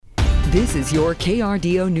This is your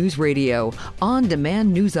KRDO News Radio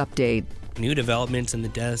on-demand news update. New developments in the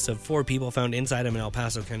deaths of 4 people found inside of an El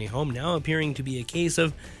Paso County home now appearing to be a case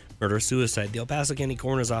of murder-suicide. The El Paso County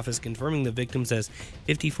Coroner's Office confirming the victims as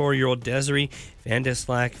 54-year-old Desiree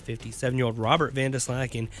Vandeslack, 57-year-old Robert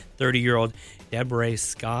Vandeslack, and 30-year-old Deborah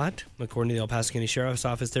Scott. According to the El Paso County Sheriff's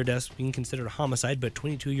Office, their deaths being considered a homicide, but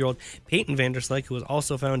 22-year-old Peyton Vandeslack, who was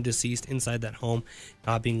also found deceased inside that home,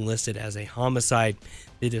 not being listed as a homicide.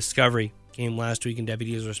 The discovery came last week, and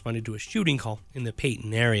deputies responded to a shooting call in the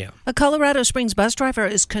Peyton area. A Colorado Springs bus driver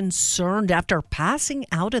is concerned after passing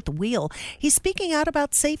out at the wheel. He's speaking out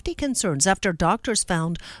about safety concerns after doctors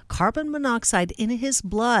found carbon monoxide in his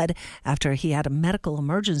blood after he had a medical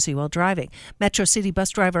emergency while driving. Metro City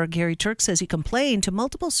bus driver Gary Turk says he complained to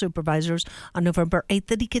multiple supervisors on November 8th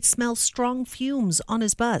that he could smell strong fumes on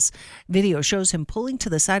his bus. Video shows him pulling to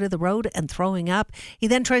the side of the road and throwing up. He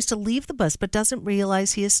then tries to leave the bus but doesn't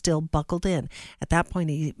realize he is still buckled in. At that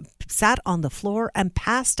point, he sat on the floor and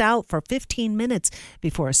passed out for 15 minutes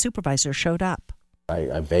before a supervisor showed up.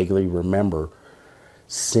 I vaguely remember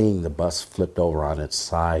seeing the bus flipped over on its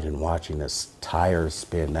side and watching this tire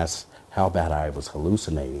spin. That's how bad I was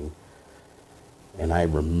hallucinating. And I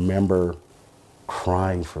remember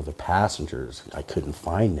crying for the passengers. I couldn't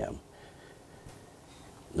find them.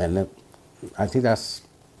 And I think that's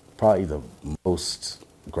probably the most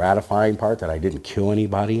gratifying part, that I didn't kill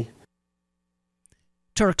anybody.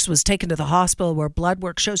 Turks was taken to the hospital where blood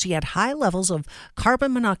work shows he had high levels of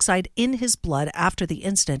carbon monoxide in his blood after the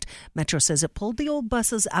incident. Metro says it pulled the old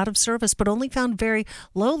buses out of service but only found very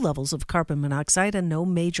low levels of carbon monoxide and no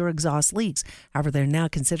major exhaust leaks. However, they're now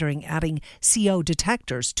considering adding CO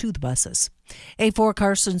detectors to the buses. A 4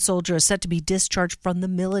 Carson soldier is set to be discharged from the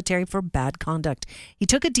military for bad conduct. He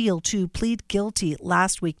took a deal to plead guilty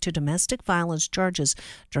last week to domestic violence charges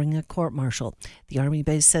during a court-martial. The Army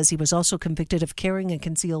base says he was also convicted of carrying a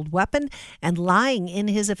concealed weapon and lying in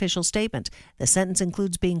his official statement. The sentence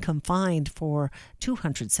includes being confined for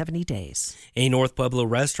 270 days. A North Pueblo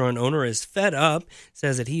restaurant owner is fed up,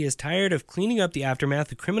 says that he is tired of cleaning up the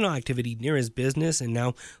aftermath of criminal activity near his business, and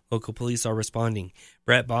now local police are responding.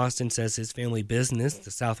 Brett Boston says his family business, the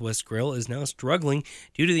Southwest Grill, is now struggling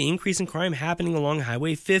due to the increase in crime happening along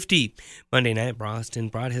Highway 50. Monday night, Boston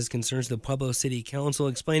brought his concerns to the Pueblo City Council,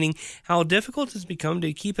 explaining how difficult it has become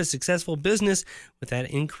to keep a successful business with that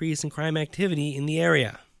increase in crime activity in the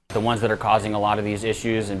area. The ones that are causing a lot of these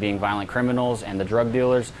issues and being violent criminals and the drug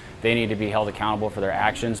dealers, they need to be held accountable for their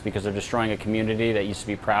actions because they're destroying a community that used to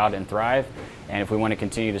be proud and thrive. And if we want to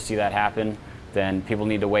continue to see that happen, then people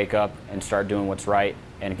need to wake up and start doing what's right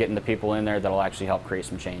and getting the people in there that'll actually help create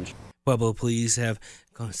some change. Pueblo police have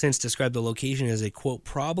since described the location as a, quote,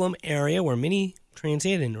 problem area where many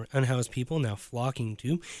transient and unhoused people now flocking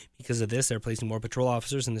to. Because of this, they're placing more patrol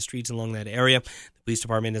officers in the streets along that area. The police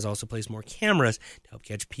department has also placed more cameras to help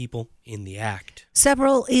catch people in the act.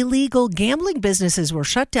 Several illegal gambling businesses were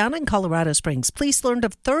shut down in Colorado Springs. Police learned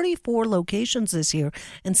of 34 locations this year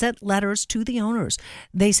and sent letters to the owners.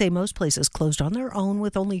 They say most places closed on their own,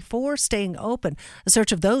 with only 4 staying open. A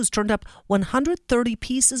search of those turned up 130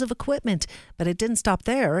 pieces of equipment, but it didn't stop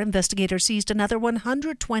there. Investigators seized another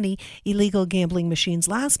 120 illegal gambling machines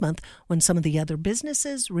last month when some of the other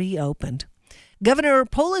businesses reopened. Governor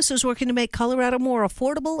Polis is working to make Colorado more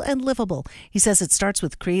affordable and livable. He says it starts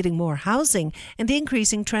with creating more housing and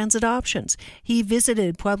increasing transit options. He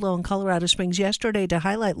visited Pueblo and Colorado Springs yesterday to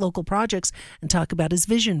highlight local projects and talk about his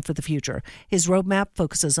vision for the future. His roadmap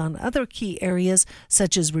focuses on other key areas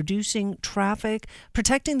such as reducing traffic,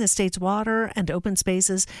 protecting the state's water and open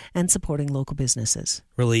spaces, and supporting local businesses.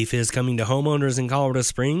 Relief is coming to homeowners in Colorado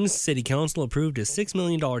Springs. City Council approved a $6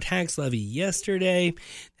 million tax levy yesterday.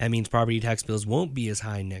 That means property tax bills won't be as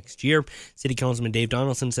high next year. City Councilman Dave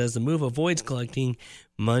Donaldson says the move avoids collecting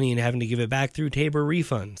money and having to give it back through Tabor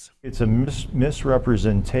refunds. It's a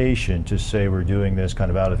misrepresentation to say we're doing this kind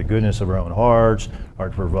of out of the goodness of our own hearts or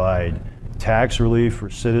to provide tax relief for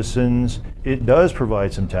citizens. It does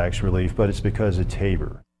provide some tax relief, but it's because of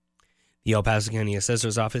Tabor. The El Paso County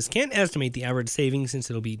Assessor's Office can't estimate the average savings since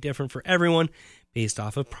it'll be different for everyone based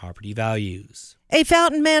off of property values. A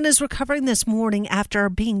Fountain man is recovering this morning after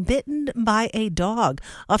being bitten by a dog.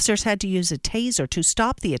 Officers had to use a taser to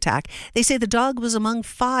stop the attack. They say the dog was among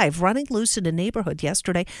 5 running loose in a neighborhood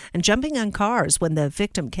yesterday and jumping on cars when the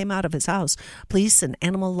victim came out of his house. Police and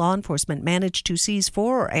animal law enforcement managed to seize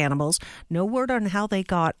 4 animals. No word on how they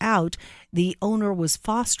got out. The owner was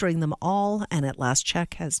fostering them all and at last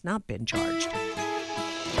check has not been charged.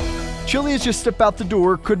 Chilly as you step out the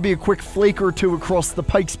door. Could be a quick flake or two across the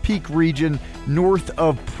Pikes Peak region north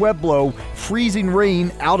of Pueblo. Freezing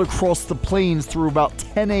rain out across the plains through about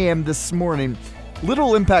 10 a.m. this morning.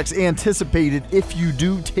 Little impacts anticipated if you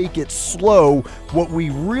do take it slow. What we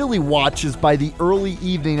really watch is by the early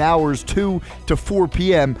evening hours, 2 to 4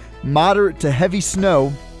 p.m., moderate to heavy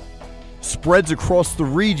snow spreads across the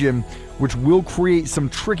region, which will create some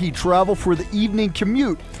tricky travel for the evening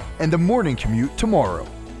commute and the morning commute tomorrow.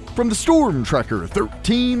 From the Storm Tracker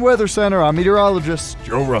 13 Weather Center, I'm meteorologist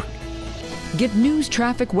Joe Ruck. Get news,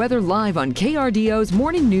 traffic, weather live on KRDO's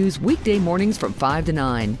Morning News weekday mornings from 5 to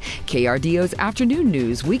 9. KRDO's Afternoon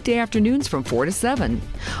News weekday afternoons from 4 to 7.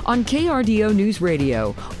 On KRDO News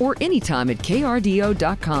Radio or anytime at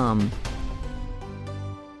krdo.com.